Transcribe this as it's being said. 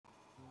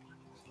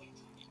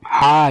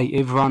Hi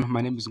everyone,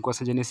 my name is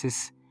Nkwasa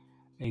Genesis,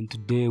 and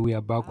today we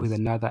are back with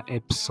another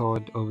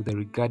episode of the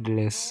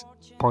Regardless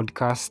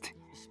podcast.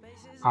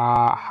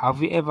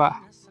 Have you ever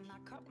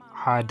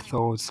had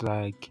thoughts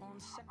like,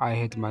 I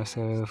hate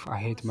myself, I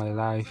hate my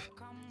life,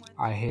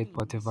 I hate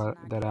whatever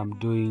that I'm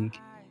doing?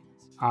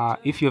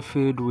 If you're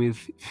filled with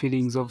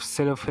feelings of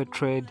self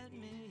hatred,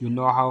 you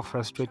know how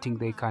frustrating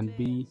they can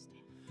be.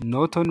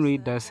 Not only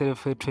does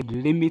self hatred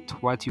limit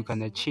what you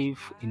can achieve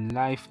in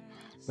life,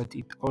 but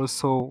it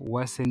also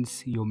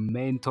worsens your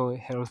mental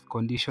health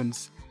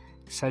conditions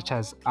such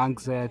as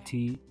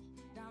anxiety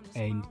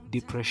and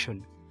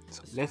depression.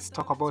 So let's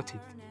talk about it.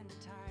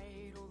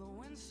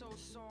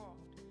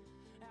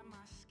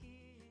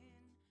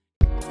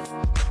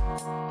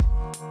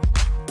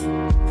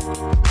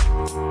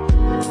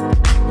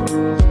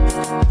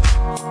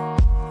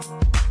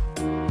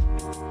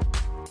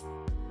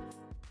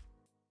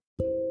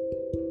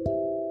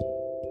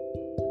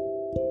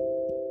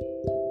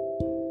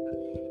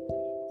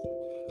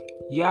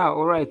 Yeah,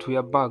 all right, we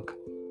are back.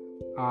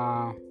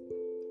 Uh,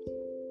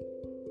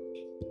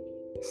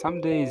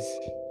 some days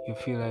you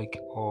feel like,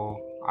 oh,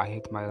 I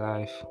hate my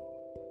life,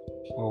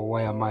 or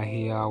why am I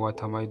here?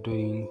 What am I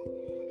doing?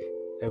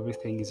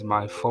 Everything is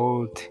my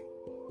fault.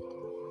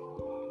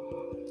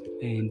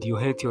 And you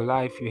hate your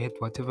life, you hate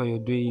whatever you're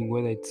doing,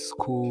 whether it's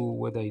school,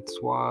 whether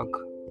it's work.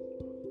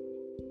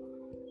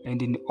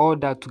 And in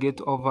order to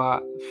get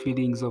over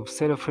feelings of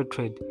self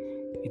hatred,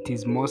 it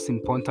is most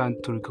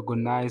important to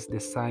recognize the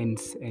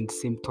signs and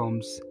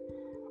symptoms,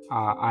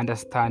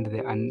 understand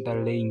the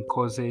underlying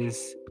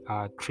causes,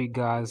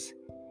 triggers,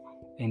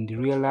 and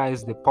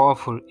realize the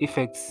powerful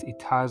effects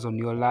it has on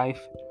your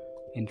life,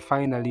 and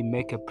finally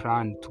make a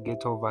plan to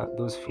get over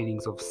those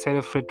feelings of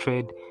self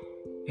hatred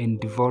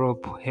and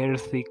develop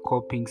healthy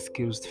coping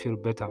skills to feel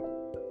better.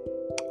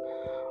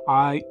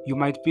 You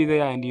might be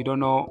there and you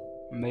don't know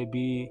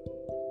maybe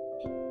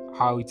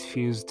how it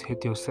feels to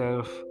hate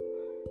yourself.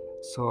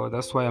 So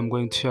that's why I'm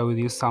going to share with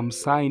you some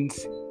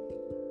signs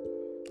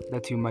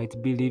that you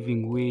might be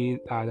living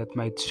with, that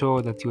might show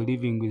that you're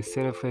living with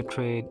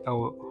self-hatred,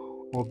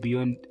 or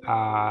beyond.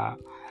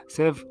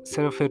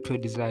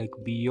 Self-hatred is like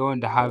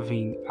beyond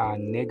having a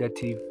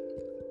negative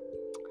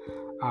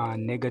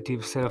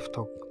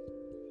self-talk.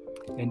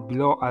 And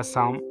below are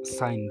some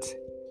signs.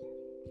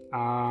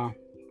 Uh,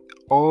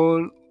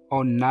 all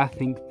or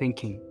nothing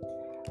thinking.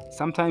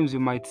 Sometimes you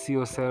might see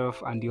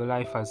yourself and your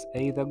life as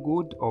either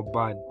good or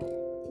bad,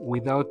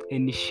 without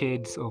any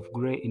shades of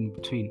gray in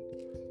between.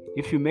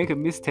 If you make a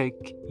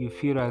mistake, you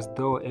feel as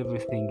though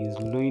everything is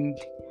ruined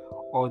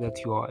or that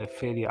you are a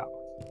failure.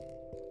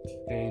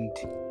 And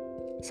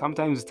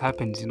sometimes it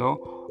happens,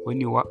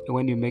 when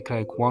you make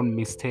like one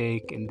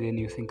mistake and then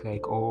you think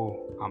like,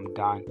 oh, I'm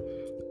done,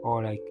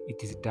 or like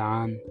it is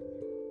done.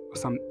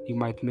 You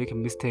might make a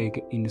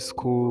mistake in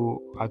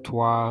school, at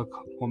work,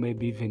 or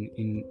maybe even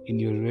in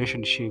your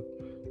relationship,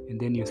 and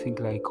then you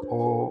think like,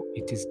 oh,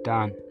 it is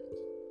done.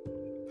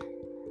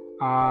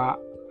 uh,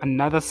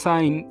 Another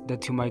sign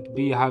that you might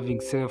be having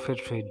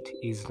self-hatred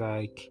is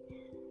like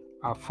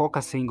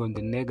focusing on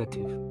the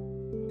negative.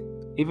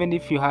 even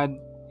if you had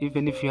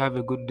Even if you have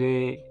a good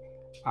day,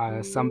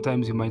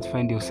 sometimes you might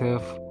find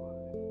yourself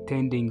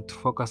tending to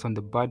focus on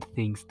the bad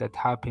things that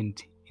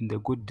happened in the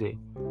good day,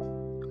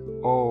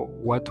 or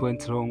what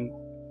went wrong,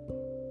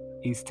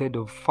 instead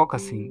of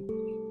focusing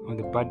on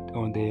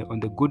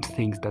the good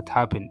things that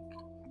happened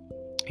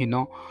you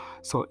know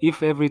so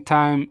if every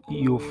time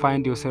you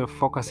find yourself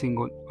focusing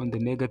on the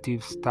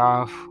negative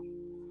stuff,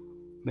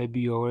 maybe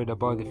you're worried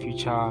about the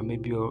future,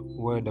 maybe you're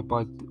worried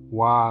about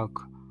work,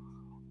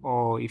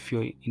 or if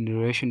you're in a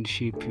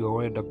relationship, you're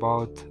worried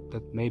about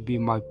that maybe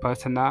my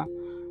partner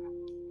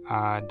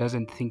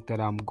doesn't think that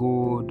I'm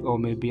good, or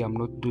maybe I'm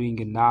not doing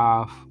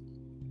enough.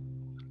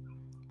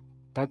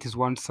 That is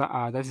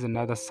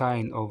another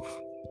sign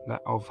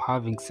of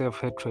having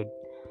self-hatred.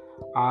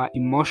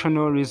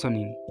 Emotional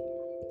reasoning.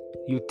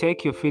 You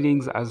take your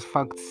feelings as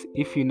facts.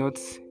 If you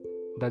notice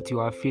that you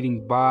are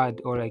feeling bad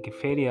or like a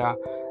failure,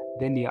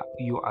 then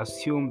you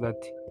assume that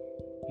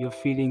your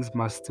feelings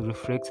must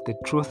reflect the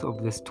truth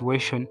of the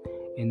situation,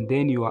 and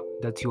then you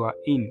are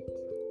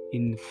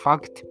in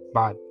fact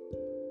bad.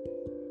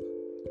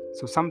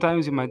 So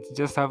sometimes you might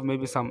just have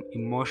maybe some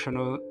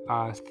emotional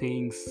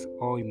things,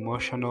 or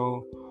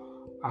emotional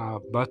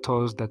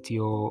battles that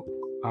you're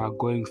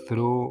going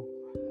through,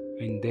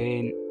 and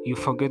then you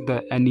forget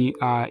that any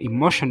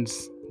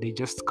emotions, they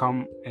just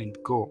come and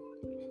go.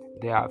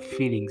 They are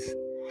feelings.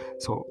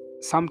 So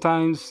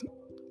sometimes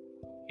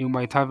you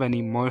might have an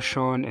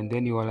emotion and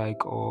then you are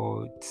like,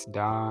 oh, it's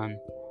done,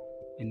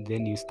 and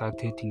then you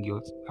start hating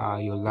your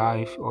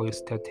life, or you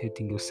start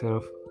hating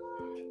yourself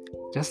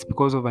just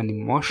because of an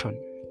emotion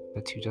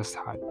that you just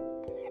had.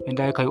 And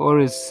like I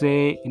always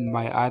say in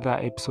my other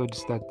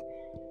episodes, that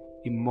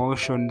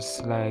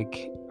emotions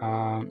like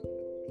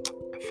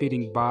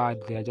feeling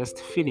bad, they are just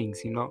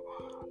feelings.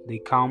 They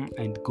come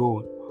and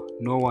go.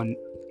 No one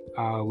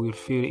will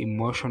feel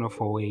emotional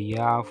for a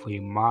year, for a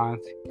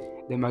month.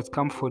 They might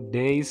come for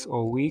days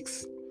or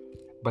weeks,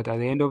 but at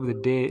the end of the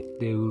day,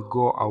 they will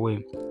go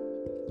away.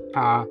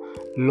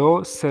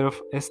 Low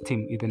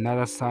self-esteem is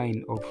another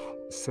sign of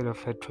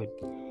self-hatred.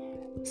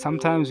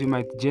 Sometimes you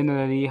might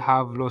generally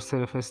have low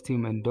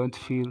self-esteem and don't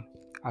feel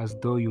as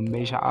though you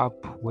measure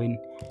up when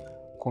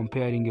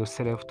comparing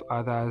yourself to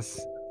others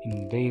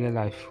in daily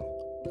life.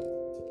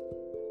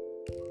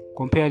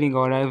 Comparing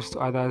our lives to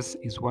others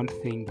is one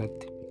thing that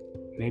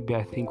maybe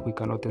I think we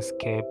cannot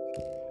escape,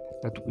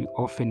 that we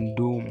often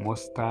do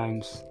most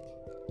times.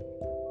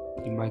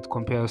 You might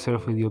compare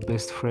yourself with your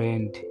best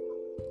friend,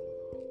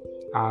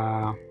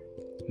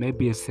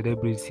 maybe a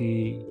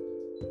celebrity.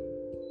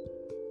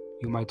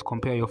 You might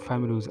compare your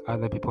family with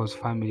other people's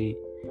family,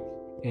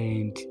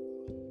 and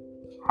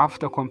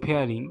after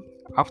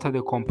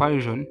the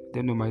comparison,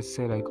 then you might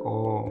say like,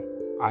 oh,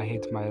 I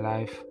hate my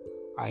life,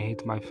 I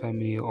hate my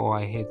family, or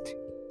I hate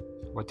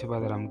whatever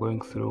that I'm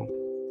going through.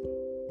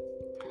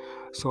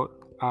 So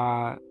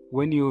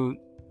when you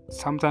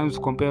sometimes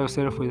compare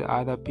yourself with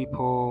other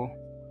people,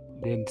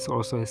 then it's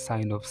also a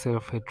sign of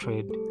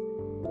self-hatred.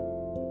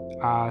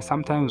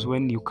 Sometimes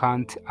when you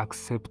can't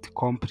accept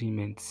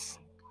compliments,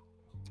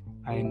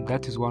 and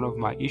that is one of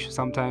my issues.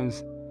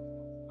 Sometimes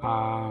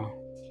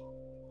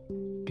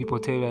people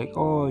tell you like,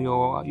 oh,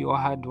 you're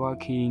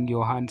hardworking,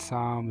 you're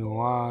handsome,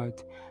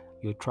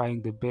 you're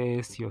trying the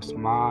best, you're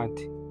smart,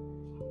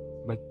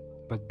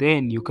 but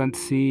then you can't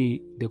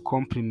see the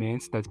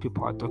compliments that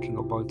people are talking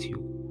about you.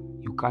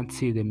 You can't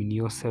see them in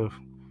yourself.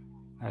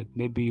 Like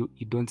maybe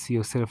you don't see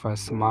yourself as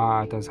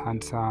smart, as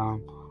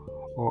handsome,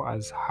 or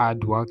as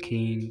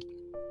hardworking.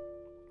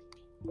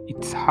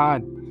 It's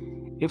hard.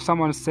 If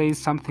someone says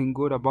something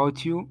good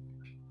about you,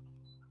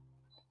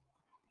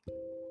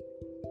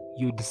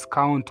 you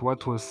discount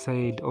what was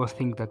said or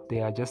think that they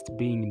are just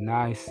being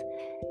nice.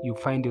 You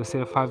find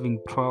yourself having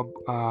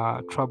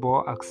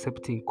trouble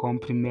accepting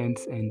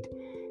compliments and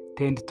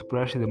tend to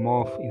brush them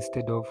off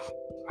instead of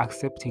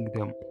accepting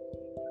them.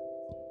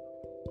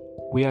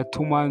 We are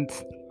 2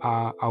 months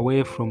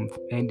away from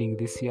ending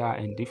this year,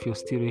 and if you're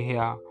still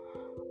here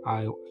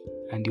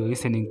and you're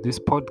listening to this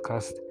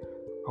podcast,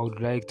 I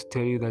would like to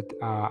tell you that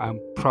I'm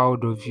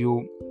proud of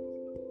you,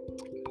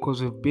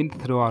 because we've been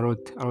through a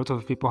lot. A lot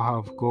of people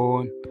have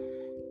gone,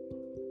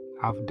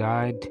 have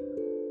died,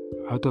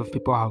 a lot of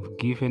people have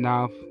given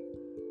up,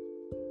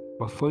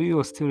 but for you,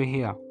 you're still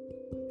here.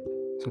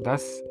 So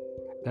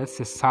that's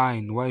a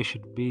sign why you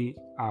should be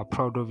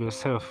proud of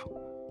yourself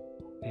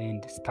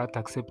and start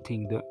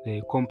accepting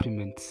the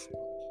compliments.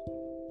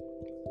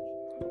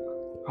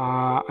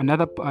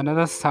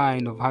 Another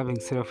sign of having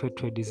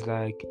self-hatred is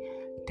like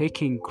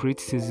taking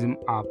criticism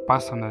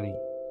personally.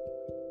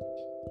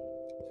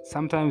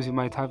 Sometimes you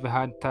might have a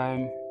hard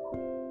time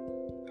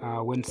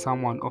when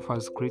someone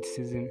offers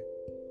criticism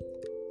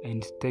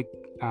and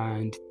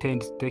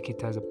tend to take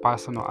it as a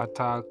personal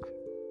attack,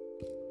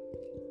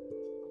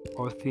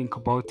 or think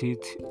about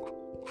it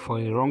for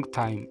a long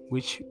time,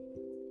 which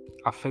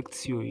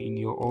affects you in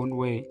your own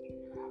way.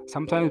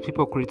 Sometimes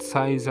people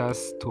criticize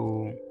us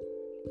to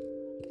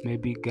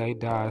maybe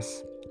guide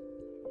us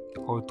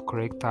or to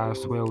correct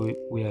us where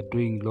we are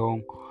doing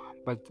wrong,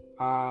 but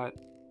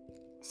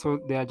so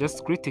they are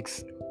just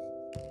critics.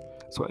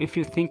 So if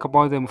you think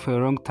about them for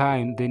a long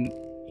time, then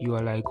you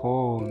are like,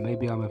 oh,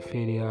 maybe I'm a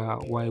failure.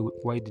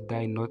 Why did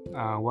I not?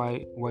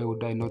 Why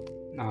would I not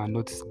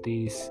notice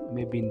this?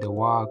 Maybe in the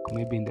work,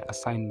 maybe in the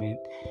assignment,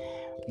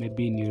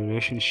 maybe in your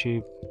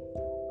relationship,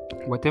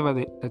 whatever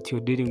that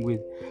you're dealing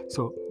with.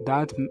 So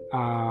that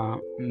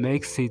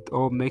makes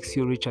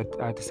you reach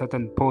at a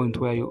certain point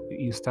where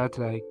you start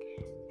like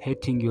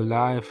hating your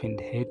life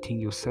and hating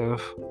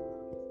yourself.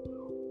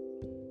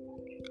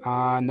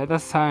 Another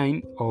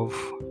sign of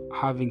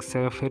having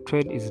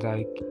self-hatred is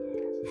like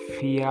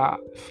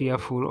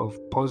fearful of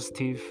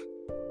positive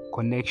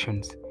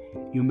connections.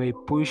 You may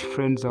push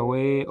friends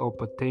away or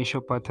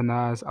potential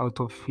partners out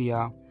of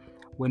fear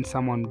when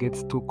someone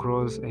gets too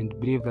close, and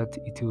believe that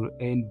it will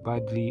end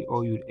badly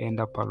or you'll end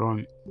up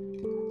alone.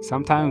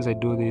 Sometimes I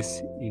do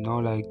this,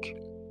 like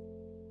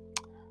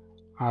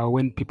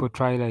when people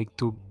try like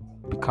to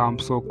become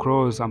so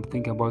close, I'm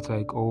thinking about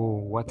like, oh,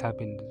 what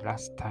happened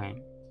last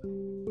time?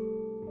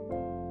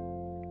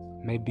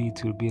 Maybe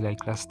it will be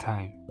like last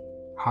time,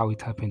 how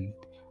it happened,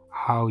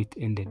 how it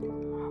ended,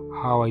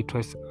 how I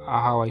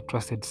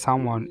trusted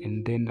someone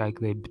and then like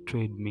they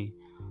betrayed me,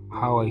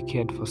 how I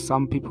cared for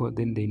some people,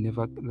 then they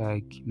never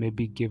like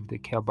maybe gave the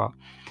care back.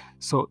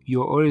 So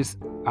you're always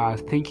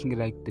thinking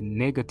like the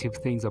negative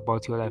things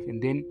about your life,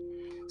 and then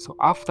so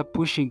after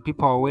pushing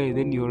people away,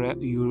 then you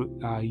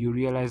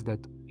realize that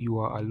you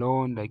are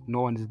alone, like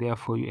no one is there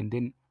for you, and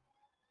then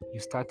you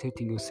start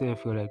hating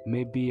yourself. You're like,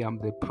 maybe I'm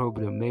the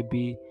problem,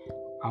 maybe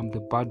I'm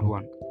the bad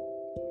one.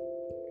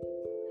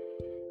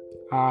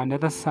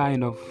 Another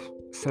sign of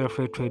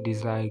self-hatred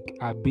is like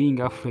being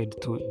afraid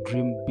to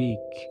dream big.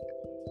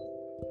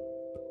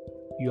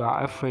 You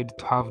are afraid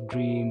to have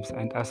dreams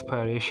and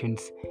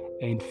aspirations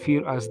and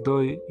feel as though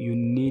you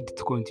need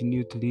to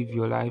continue to live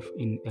your life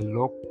in a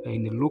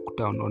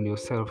lockdown on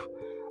yourself,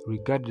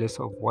 regardless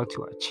of what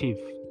you achieve.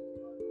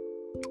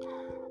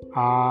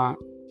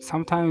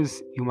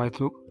 Sometimes you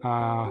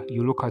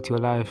look at your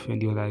life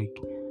and you're like,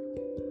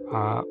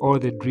 all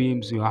the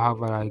dreams you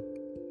have are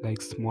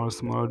like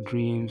small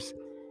dreams,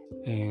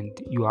 and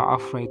you are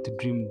afraid to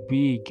dream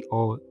big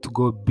or to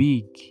go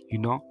big. You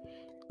know,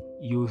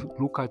 you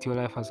look at your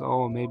life as,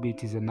 oh, maybe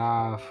it is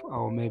enough,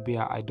 or maybe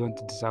I don't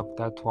deserve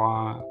that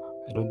one,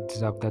 I don't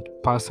deserve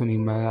that person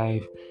in my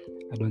life,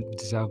 I don't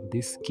deserve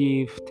this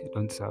gift, I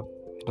don't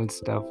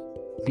deserve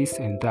this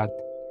and that.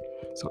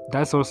 So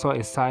that's also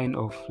a sign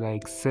of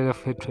like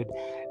self-hatred,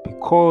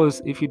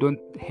 because if you don't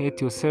hate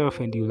yourself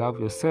and you love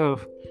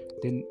yourself,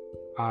 then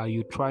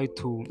you try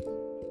to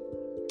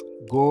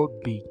go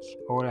big,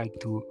 or like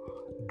to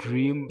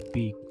dream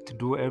big, to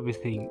do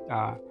everything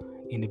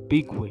in a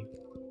big way,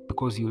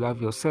 because you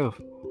love yourself.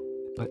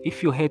 But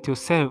if you hate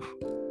yourself,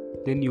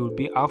 then you will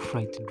be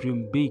afraid to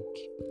dream big.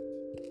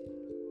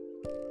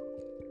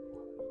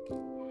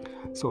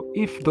 So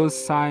if those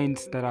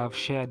signs that I've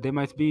shared, there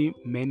might be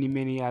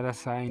many other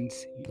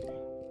signs,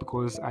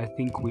 because I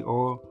think we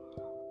all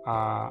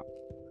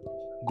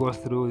go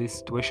through this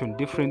situation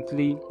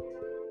differently.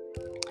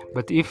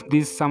 But if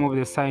some of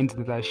the signs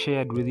that I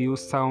shared with you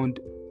sound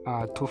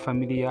too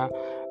familiar,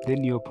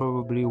 then you're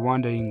probably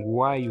wondering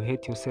why you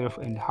hate yourself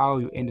and how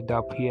you ended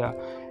up here.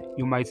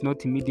 You might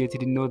not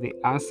immediately know the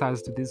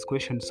answers to these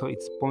questions, so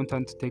it's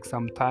important to take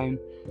some time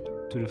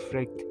to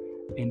reflect.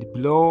 And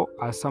below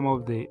are some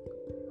of the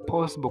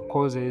possible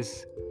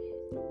causes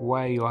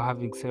why you're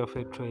having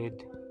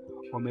self-hatred,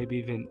 or maybe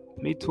even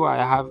me too.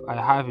 I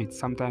have it.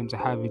 Sometimes I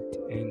have it,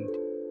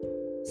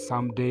 and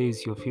some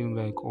days you're feeling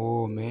like,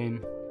 oh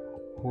man,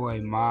 who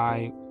am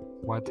I?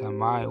 What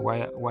am I?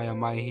 Why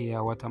am I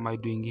here? What am I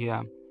doing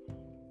here?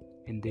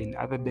 And then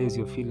other days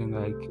you're feeling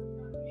like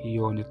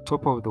you're on the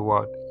top of the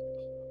world.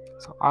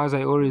 So as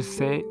I always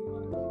say,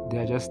 they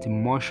are just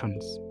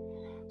emotions.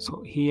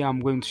 So here I'm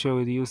going to share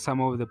with you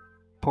some of the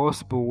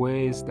possible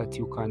ways that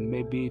you can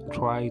maybe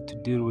try to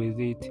deal with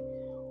it,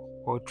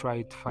 or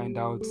try to find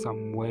out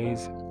some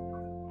ways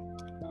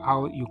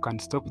how you can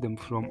stop them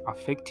from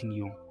affecting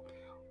you.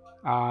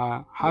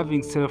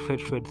 Having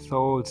self-hatred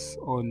thoughts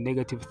or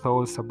negative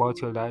thoughts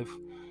about your life,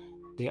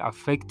 they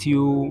affect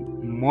you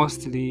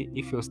mostly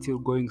if you're still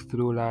going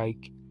through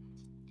like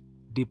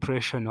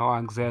depression or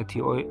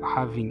anxiety, or if you're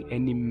having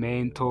any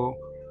mental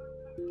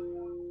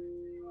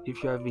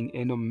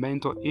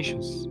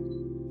issues.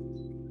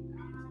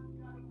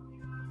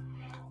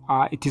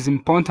 It is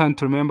important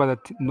to remember that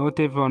not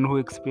everyone who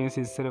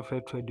experiences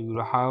self-hatred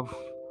will have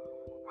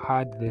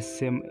had the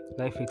same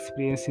life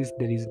experiences.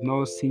 There is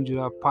no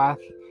singular path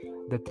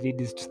that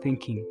leads to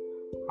thinking,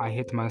 I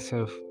hate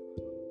myself.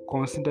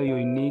 Consider your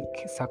unique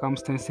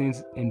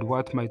circumstances and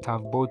what might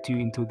have brought you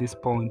into this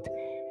point.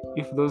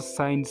 If those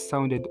signs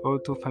sounded all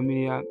too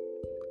familiar,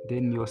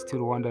 then you're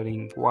still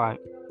wondering why.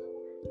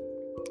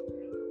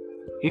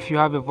 If you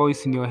have a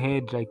voice in your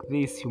head like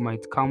this, you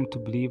might come to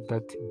believe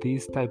that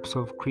these types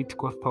of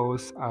critical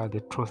thoughts are the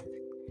truth.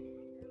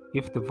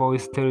 If the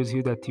voice tells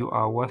you that you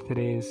are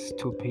worthless,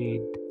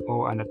 stupid,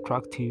 or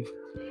unattractive,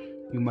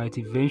 you might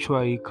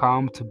eventually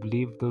come to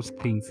believe those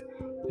things.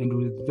 And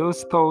with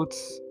those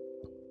thoughts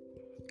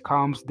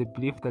comes the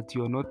belief that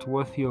you are not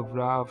worthy of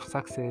love,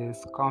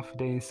 success,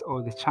 confidence,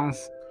 or the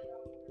chance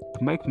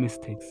to make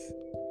mistakes.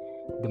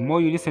 The more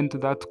you listen to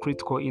that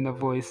critical inner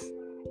voice,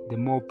 the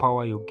more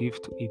power you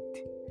give to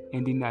it.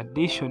 And in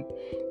addition,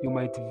 you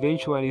might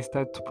eventually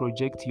start to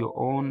project your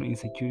own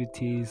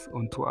insecurities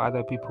onto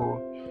other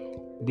people,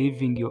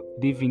 leaving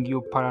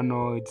you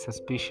paranoid,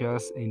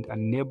 suspicious, and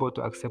unable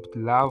to accept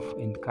love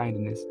and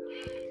kindness.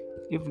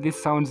 If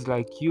this sounds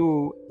like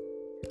you,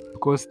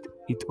 because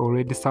it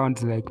already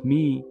sounds like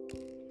me,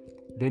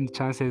 then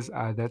chances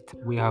are that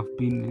we have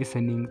been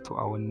listening to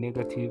our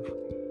negative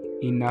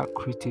inner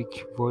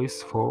critic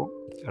voice for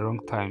a long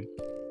time.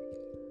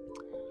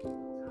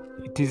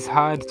 It is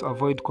hard to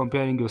avoid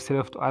comparing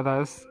yourself to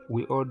others.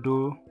 We all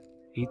do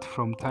it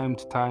from time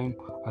to time,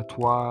 at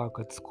work,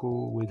 at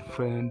school, with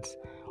friends,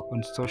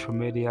 on social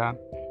media.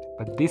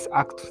 But this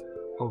act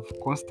of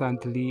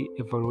constantly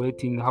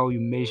evaluating how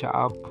you measure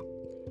up,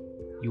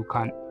 you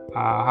can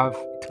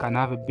it can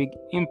have a big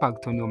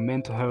impact on your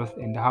mental health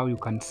and how you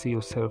can see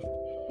yourself.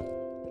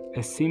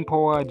 A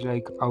simple word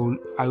like I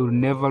will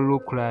never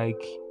look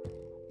like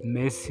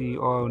Messi,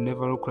 or I will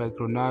never look like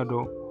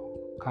Ronaldo,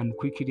 can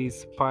quickly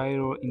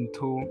spiral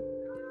into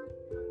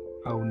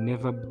I will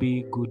never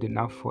be good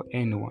enough for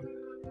anyone.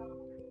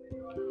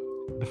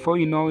 Before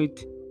you know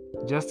it,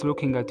 just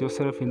looking at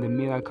yourself in the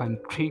mirror can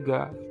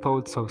trigger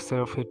thoughts of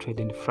self-hatred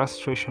and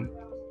frustration.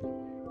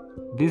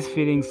 These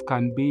feelings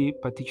can be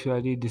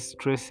particularly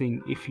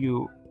distressing if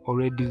you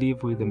already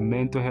live with a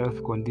mental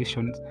health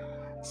conditions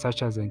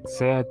such as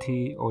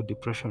anxiety or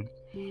depression.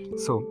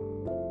 So,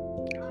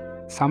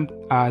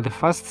 the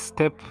first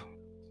step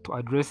to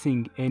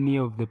addressing any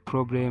of the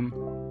problem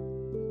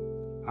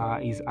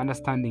is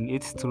understanding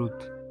its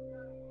truth.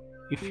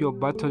 If you're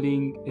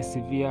battling a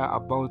severe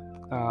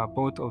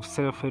bout of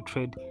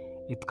self-hatred,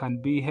 it can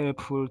be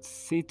helpful to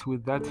sit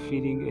with that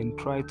feeling and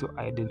try to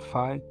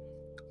identify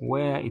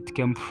where it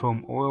came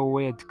from or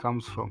where it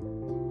comes from.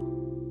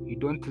 You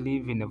don't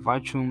live in a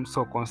vacuum,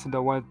 so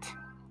consider what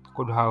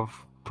could have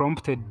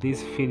prompted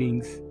these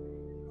feelings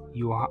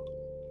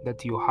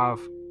that you have.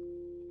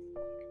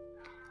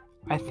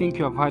 I think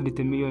you have heard it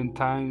a million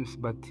times,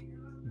 but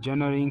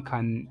journaling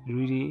can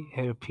really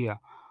help here.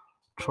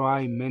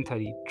 Try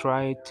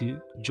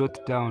to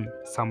jot down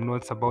some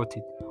notes about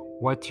it,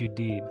 what you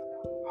did,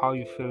 how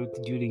you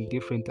felt during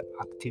different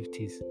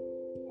activities,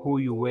 who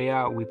you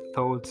were with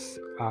thoughts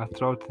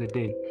throughout the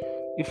day.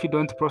 If you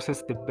don't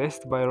process the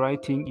best by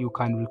writing, you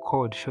can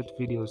record short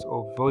videos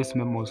or voice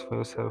memos for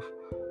yourself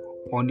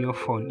on your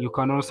phone. You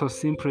can also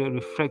simply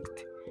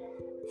reflect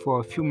for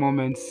a few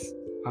moments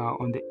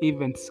on the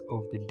events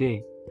of the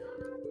day.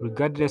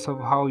 Regardless of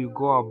how you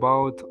go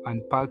about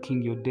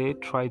unpacking your day,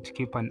 try to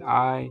keep an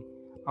eye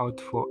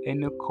out for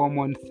any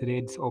common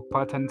threads or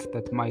patterns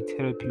that might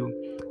help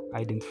you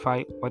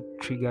identify what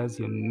triggers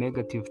your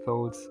negative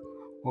thoughts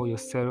or your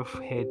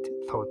self-hate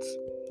thoughts.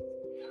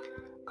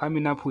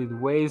 Coming up with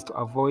ways to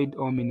avoid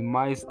or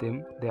minimize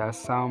them, there are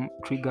some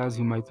triggers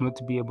you might not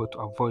be able to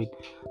avoid.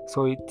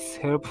 So it's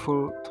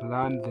helpful to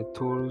learn the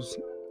tools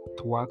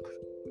to work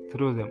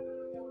through them.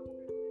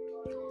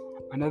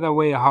 Another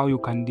way how you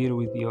can deal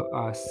with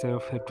your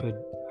self-hatred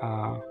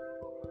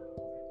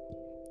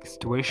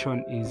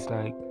situation is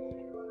like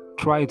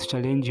try to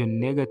challenge your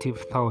negative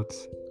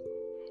thoughts.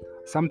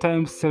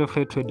 Sometimes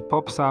self-hatred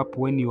pops up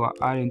when you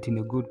aren't in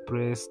a good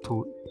place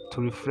to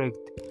reflect.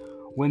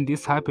 When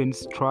this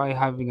happens, try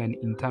having an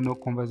internal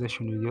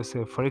conversation with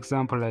yourself. For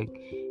example, like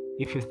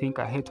if you think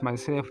I hate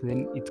myself,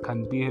 then it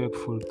can be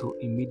helpful to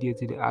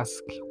immediately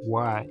ask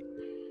why.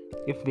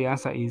 If the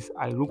answer is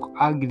I look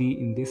ugly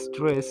in this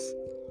dress,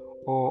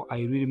 or I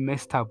really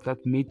messed up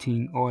that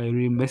meeting, or I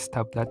really messed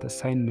up that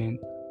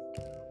assignment,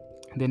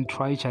 then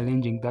try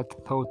challenging that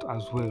thought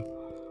as well.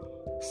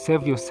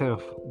 Save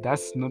yourself,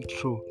 that's not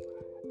true.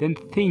 Then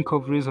think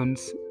of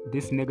reasons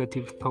this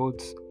negative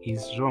thought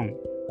is wrong.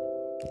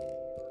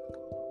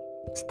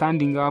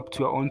 Standing up to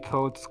your own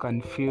thoughts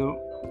can feel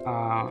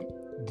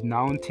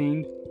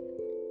denouncing.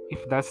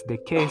 If that's the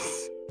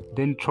case,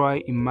 then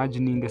try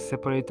imagining a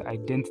separate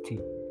identity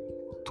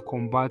to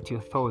combat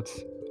your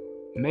thoughts.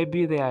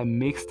 Maybe they are a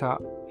mix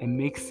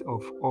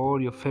of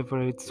all your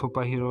favorite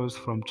superheroes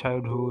from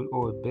childhood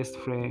or a best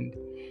friend.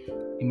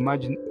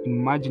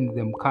 Imagine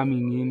them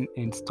coming in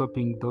and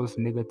stopping those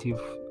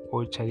negative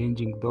or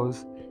challenging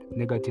those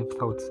negative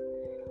thoughts.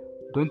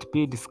 Don't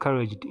be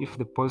discouraged if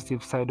the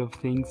positive side of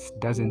things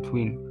doesn't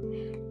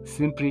win.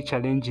 Simply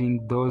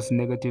challenging those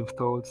negative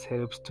thoughts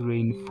helps to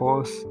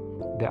reinforce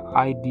the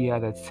idea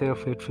that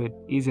self-hatred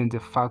isn't a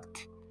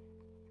fact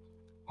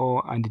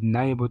or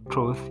undeniable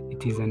truth,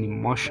 it is an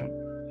emotion.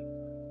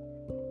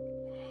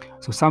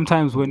 So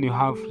sometimes when you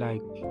have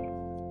like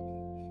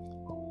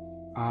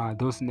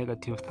those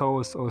negative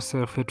thoughts or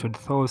self-hatred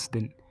thoughts,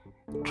 then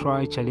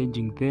try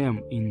challenging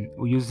them in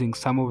using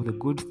some of the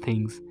good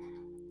things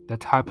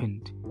that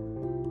happened.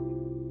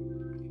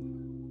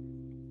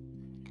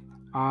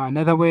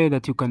 Another way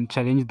that you can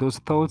challenge those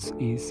thoughts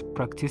is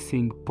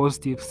practicing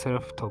positive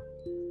self-talk.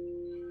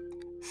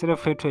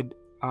 Self-hatred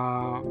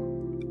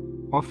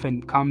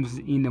often comes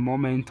in a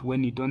moment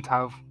when you don't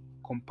have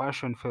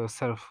compassion for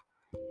yourself.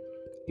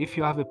 If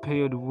you have a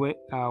period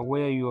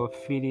where you are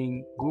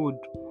feeling good,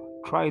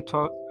 try it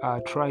out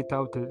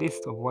a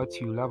list of what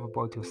you love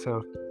about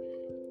yourself.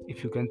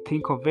 If you can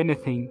think of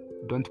anything,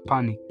 don't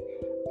panic.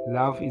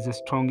 Love is a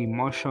strong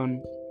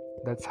emotion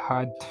that's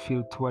hard to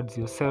feel towards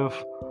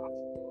yourself,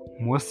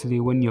 mostly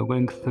when you're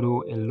going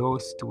through a low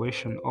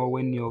situation or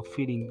when you're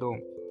feeling low.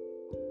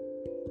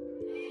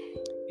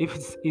 If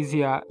it's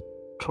easier,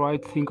 try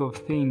to think of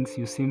things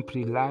you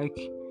simply like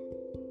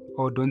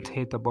or don't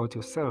hate about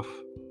yourself.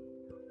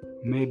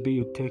 Maybe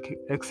you take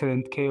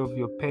excellent care of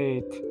your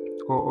pet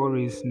or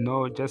always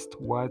know just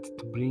what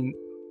to bring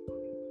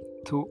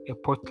to a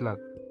potluck.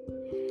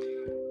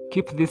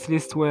 Keep this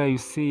list where you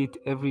see it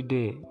every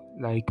day.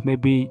 Like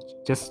maybe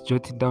just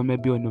jot it down,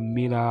 maybe on a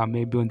mirror,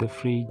 maybe on the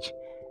fridge,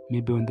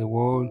 maybe on the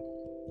wall,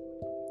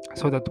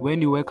 so that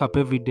when you wake up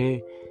every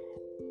day,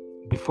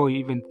 before you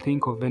even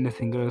think of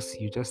anything else,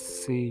 you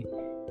just see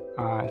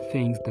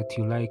things that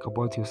you like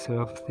about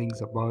yourself, things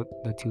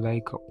that you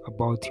like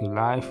about your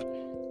life.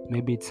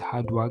 Maybe it's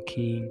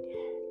hardworking,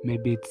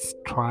 maybe it's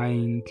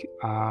trying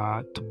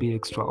to be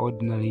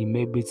extraordinary,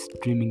 maybe it's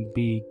dreaming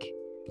big,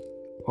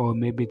 or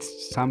maybe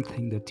it's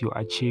something that you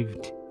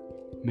achieved,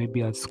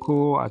 maybe at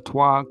school, at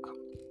work,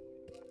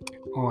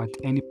 or at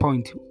any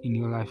point in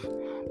your life.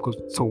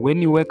 So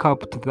when you wake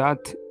up to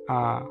that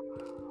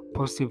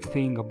positive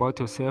thing about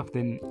yourself,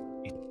 then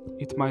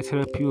it might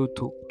help you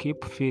to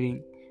keep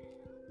feeling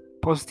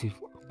positive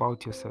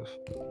about yourself.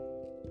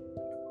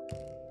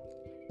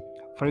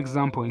 For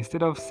example,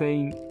 instead of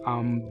saying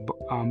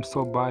I'm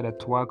so bad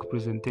at work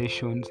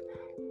presentations,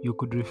 you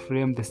could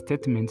reframe the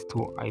statement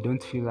to I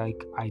don't feel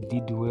like I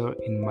did well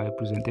in my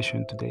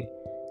presentation today.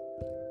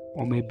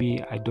 Or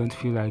maybe I don't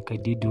feel like I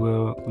did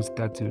well with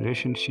that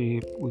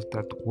relationship, with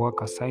that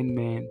work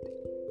assignment.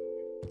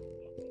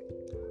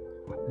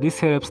 This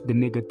helps the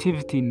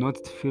negativity not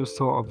to feel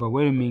so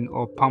overwhelming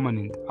or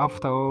permanent.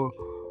 After all,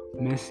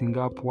 messing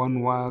up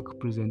one work,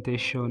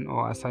 presentation,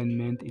 or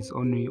assignment is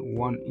only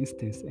one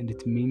instance, and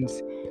it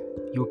means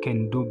you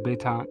can do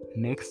better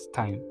next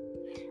time.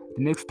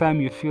 The next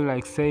time you feel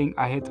like saying,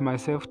 I hate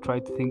myself, try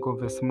to think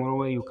of a small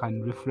way you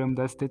can reframe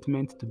that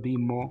statement to be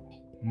more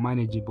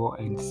manageable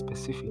and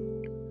specific.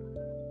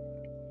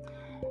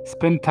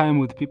 Spend time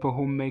with people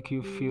who make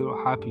you feel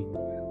happy.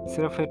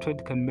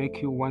 Self-hatred can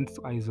make you want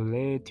to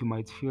isolate. You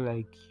might feel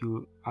like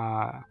you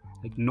are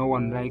like no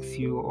one likes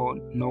you or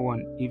no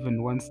one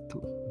even wants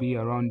to be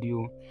around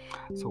you.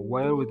 So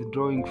while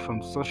withdrawing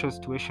from social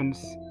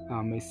situations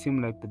may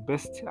seem like the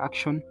best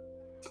action,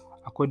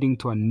 according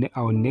to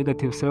our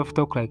negative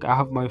self-talk, like I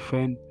have my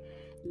friend,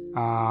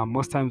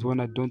 most times when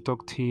I don't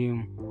talk to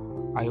him,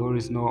 I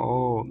always know,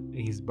 oh,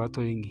 he's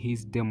battling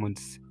his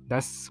demons.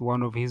 That's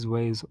one of his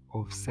ways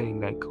of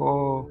saying, like,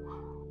 oh,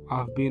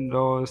 I've been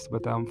lost,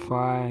 but I'm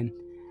fine.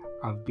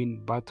 I've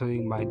been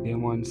battling my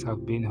demons.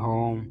 I've been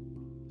home.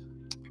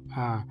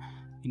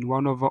 In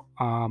one of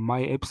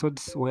my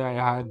episodes where I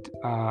had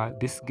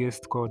this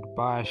guest called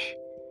Bash,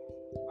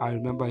 I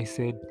remember he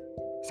said,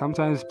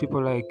 sometimes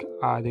people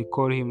they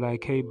call him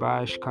like, hey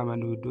Bash, come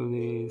and we do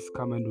this,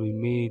 come and we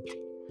meet,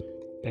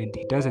 and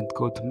he doesn't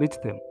go to meet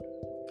them.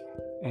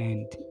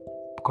 And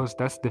because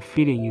that's the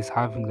feeling he's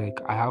having, like,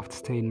 I have to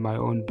stay in my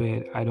own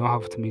bed, I don't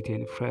have to meet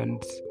any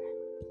friends.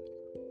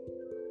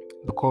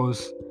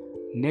 Because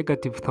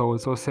negative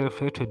thoughts or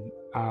self-hatred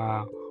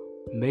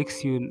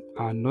makes you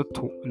not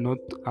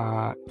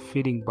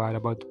feeling bad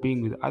about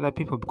being with other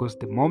people, because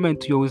the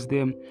moment you're with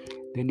them,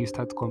 then you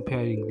start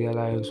comparing their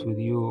lives with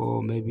you,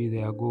 or maybe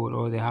they are good,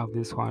 or they have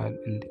this one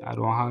and I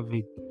don't have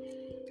it.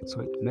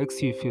 So it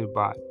makes you feel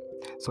bad.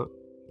 So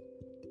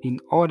in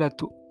order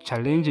to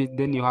challenge it,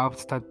 then you have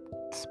to start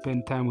to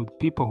spend time with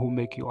people who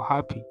make you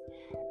happy,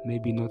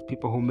 maybe not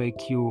people who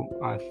make you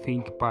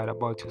think bad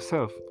about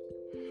yourself.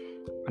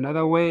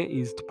 Another way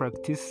is to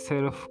practice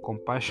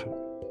self-compassion.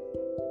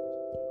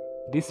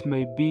 This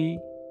may be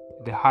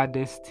the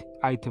hardest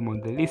item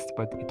on the list,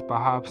 but it's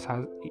perhaps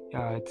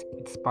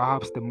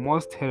the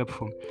most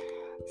helpful.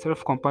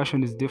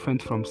 Self-compassion is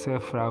different from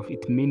self-love.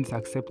 It means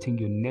accepting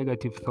your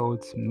negative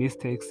thoughts,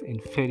 mistakes,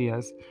 and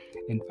failures,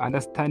 and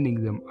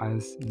understanding them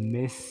as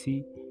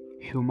messy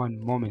human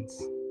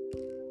moments.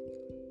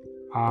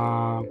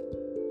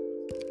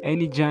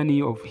 Any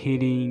journey of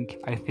healing,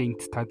 I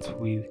think, starts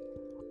with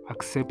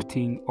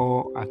accepting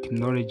or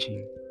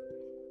acknowledging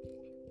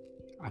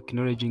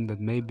that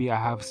maybe I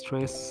have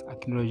stress,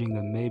 acknowledging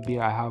that maybe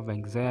I have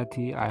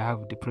anxiety, I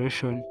have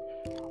depression,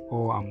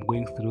 or I'm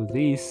going through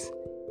this.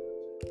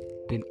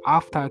 Then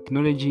after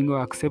acknowledging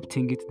or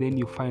accepting it, then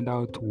you find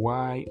out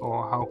why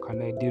or how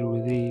can I deal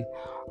with it,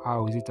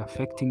 how is it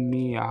affecting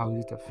me, how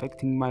is it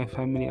affecting my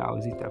family, how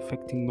is it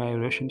affecting my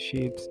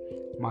relationships,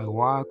 my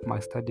work, my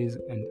studies,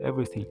 and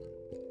everything.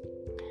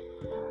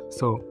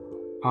 So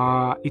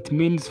it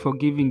means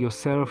forgiving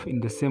yourself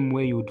in the same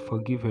way you would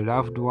forgive a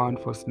loved one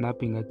for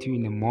snapping at you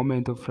in a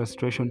moment of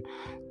frustration.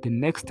 The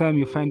next time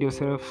you find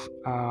yourself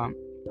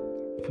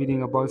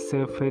feeling about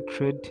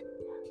self-hatred,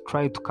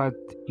 try to cut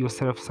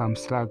yourself some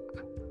slack.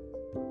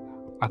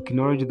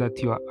 Acknowledge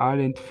that you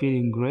aren't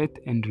feeling great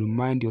and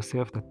remind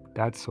yourself that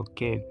that's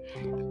okay.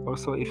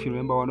 Also, if you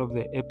remember one of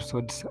the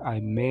episodes I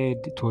made,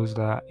 it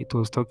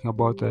was talking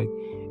about like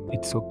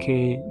it's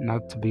okay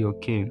not to be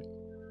okay.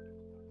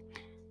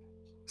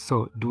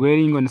 So,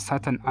 dwelling on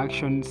certain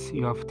actions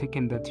you have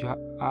taken that you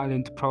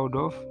aren't proud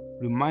of,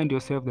 remind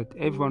yourself that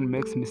everyone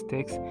makes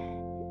mistakes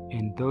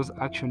and those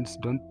actions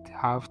don't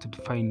have to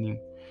define you.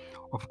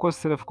 Of course,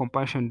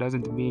 self-compassion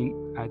doesn't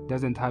mean it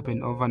doesn't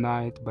happen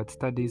overnight, but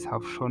studies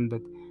have shown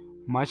that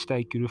much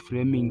like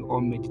reframing or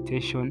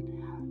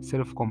meditation,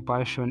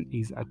 self-compassion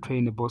is a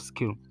trainable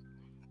skill.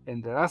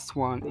 And the last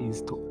one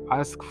is to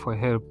ask for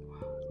help.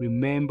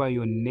 Remember,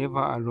 you're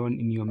never alone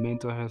in your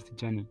mental health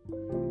journey.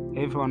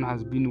 Everyone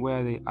has been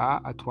where they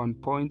are at one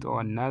point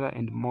or another,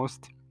 and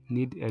most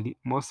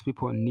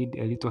people need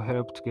a little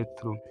help to get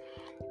through.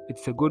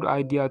 It's a good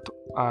idea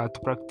to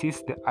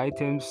practice the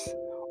items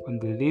on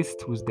the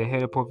list with the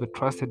help of a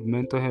trusted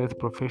mental health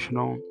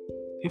professional,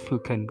 if you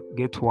can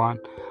get one.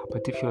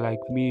 But if you're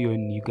like me, you're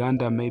in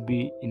Uganda,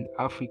 maybe in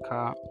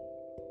Africa,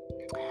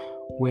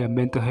 where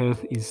mental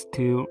health is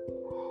still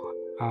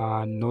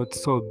not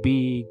so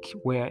big,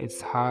 where it's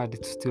hard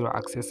to still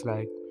access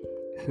like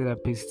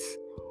therapists,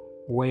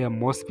 where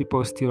most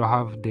people still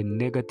have the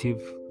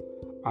negative,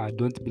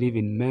 don't believe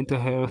in mental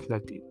health,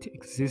 that it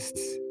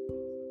exists,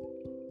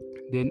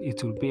 then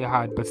it will be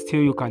hard. But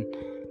still, you can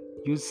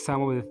use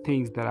some of the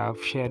things that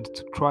I've shared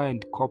to try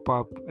and cope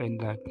up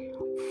and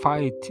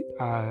fight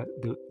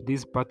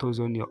these battles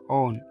on your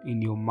own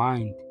in your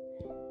mind.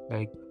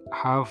 Like,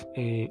 have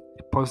a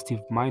positive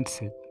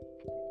mindset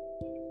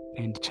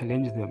and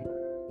challenge them.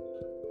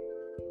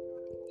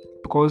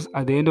 Because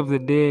at the end of the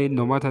day,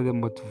 no matter the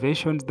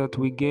motivations that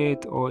we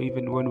get, or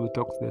even when we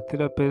talk to the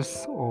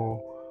therapists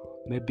or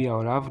maybe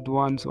our loved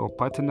ones or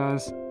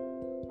partners,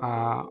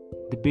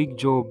 the big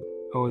job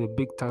or the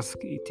big task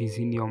it is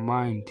in your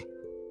mind,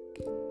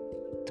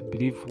 to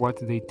believe what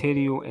they tell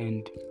you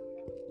and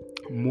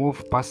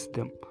move past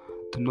them,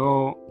 to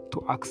know, to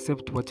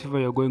accept whatever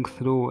you're going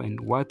through and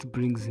what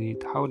brings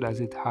it, how does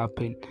it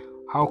happen,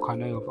 how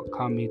can I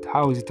overcome it,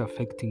 how is it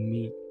affecting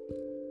me.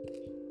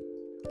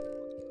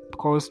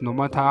 Because no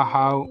matter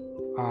how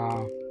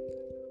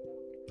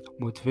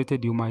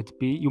motivated you might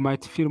be, you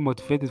might feel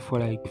motivated for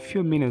like a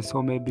few minutes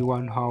or maybe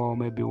 1 hour or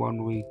maybe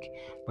 1 week,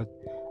 but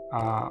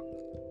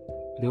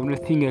the only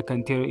thing I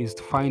can tell you is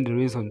to find a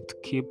reason to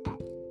keep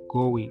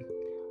going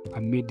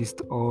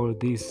amidst all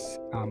these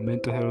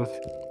mental health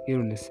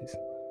illnesses,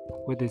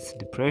 whether it's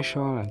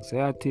depression,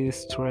 anxiety,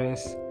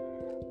 stress,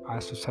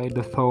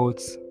 suicidal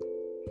thoughts,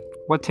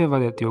 whatever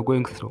that you're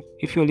going through.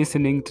 If you're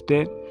listening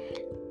today,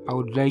 I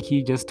would like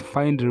you just to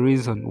find a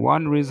reason,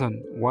 one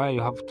reason why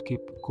you have to keep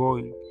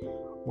going,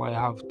 why you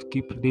have to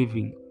keep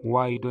living,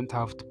 why you don't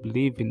have to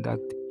believe in that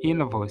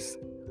inner voice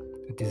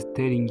that is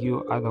telling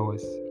you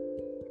otherwise.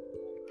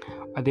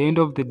 At the end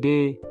of the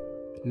day,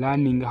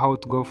 learning how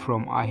to go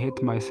from I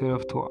hate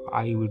myself to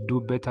I will do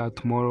better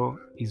tomorrow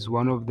is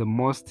one of the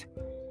most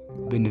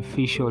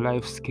beneficial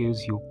life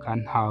skills you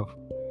can have.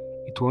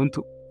 It won't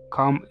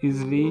come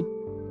easily,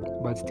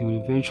 but it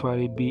will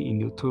eventually be in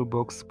your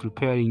toolbox,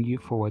 preparing you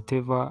for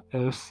whatever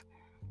else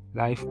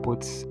life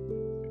puts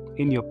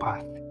in your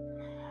path.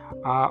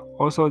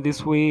 Also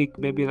this week,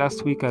 maybe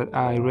last week,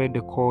 I read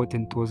a quote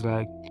and it was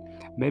like,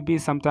 maybe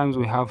sometimes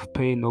we have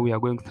pain or we are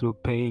going through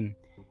pain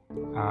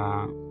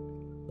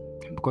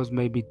because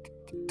maybe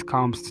it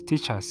comes to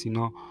teach us,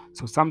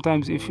 So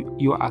sometimes if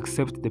you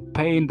accept the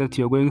pain that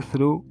you're going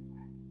through,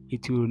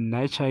 it will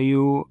nurture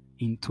you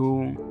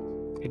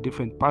into a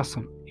different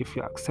person. If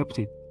you accept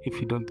it,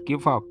 if you don't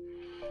give up,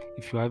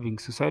 if you're having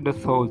suicidal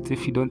thoughts,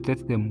 if you don't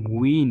let them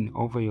win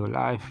over your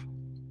life,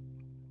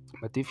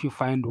 but if you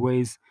find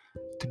ways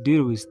to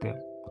deal with them,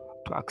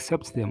 to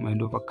accept them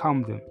and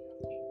overcome them.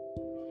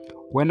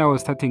 When I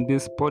was starting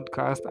this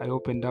podcast, I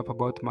opened up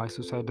about my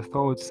suicidal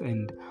thoughts,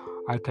 and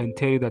I can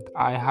tell you that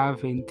I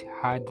haven't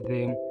had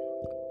them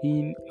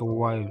in a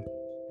while.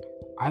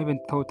 I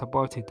haven't thought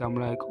about it. I'm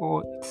like,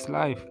 oh, it's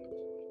life.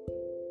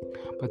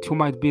 But you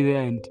might be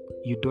there and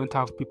you don't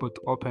have people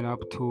to open up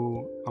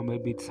to, or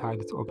maybe it's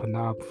hard to open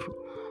up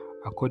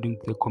according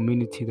to the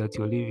community that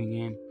you're living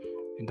in.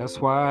 And that's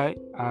why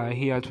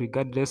here at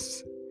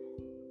Regardless,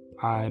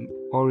 I'm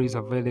always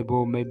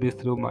available, maybe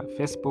through my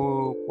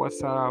Facebook,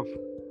 WhatsApp.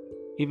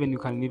 Even you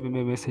can leave me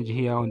a message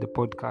here on the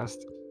podcast.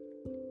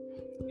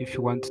 If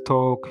you want to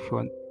talk, if you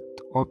want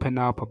to open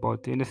up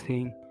about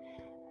anything,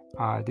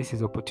 this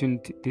is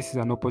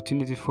an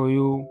opportunity for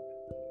you.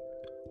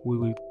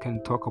 We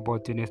can talk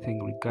about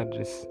anything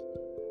regardless.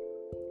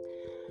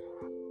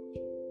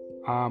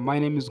 My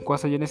name is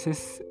Nkwasa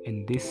Genesis,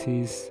 and this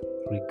is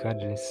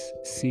Regardless.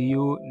 See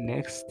you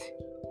next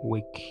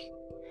week.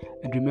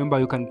 And remember,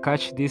 you can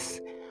catch this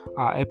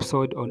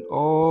episode on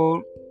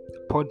all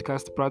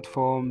podcast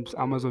platforms: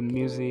 Amazon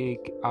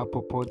Music,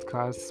 Apple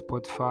Podcasts,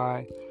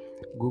 Spotify,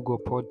 Google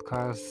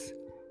Podcasts,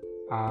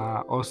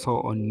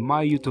 also on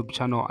my YouTube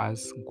channel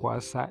as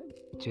Nkwasa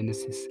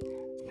Genesis.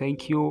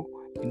 Thank you.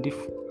 And if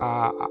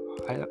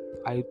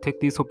I take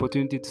this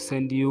opportunity to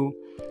send you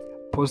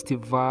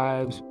positive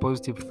vibes,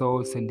 positive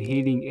thoughts, and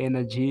healing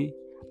energy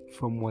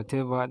from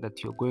whatever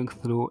that you're going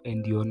through,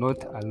 and you're not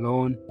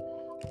alone.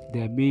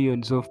 There are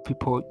millions of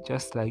people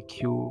just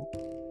like you,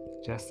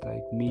 just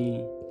like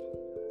me.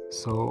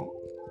 So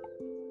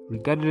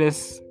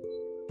regardless,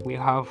 we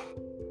have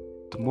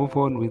to move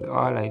on with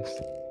our lives.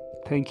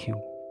 Thank you.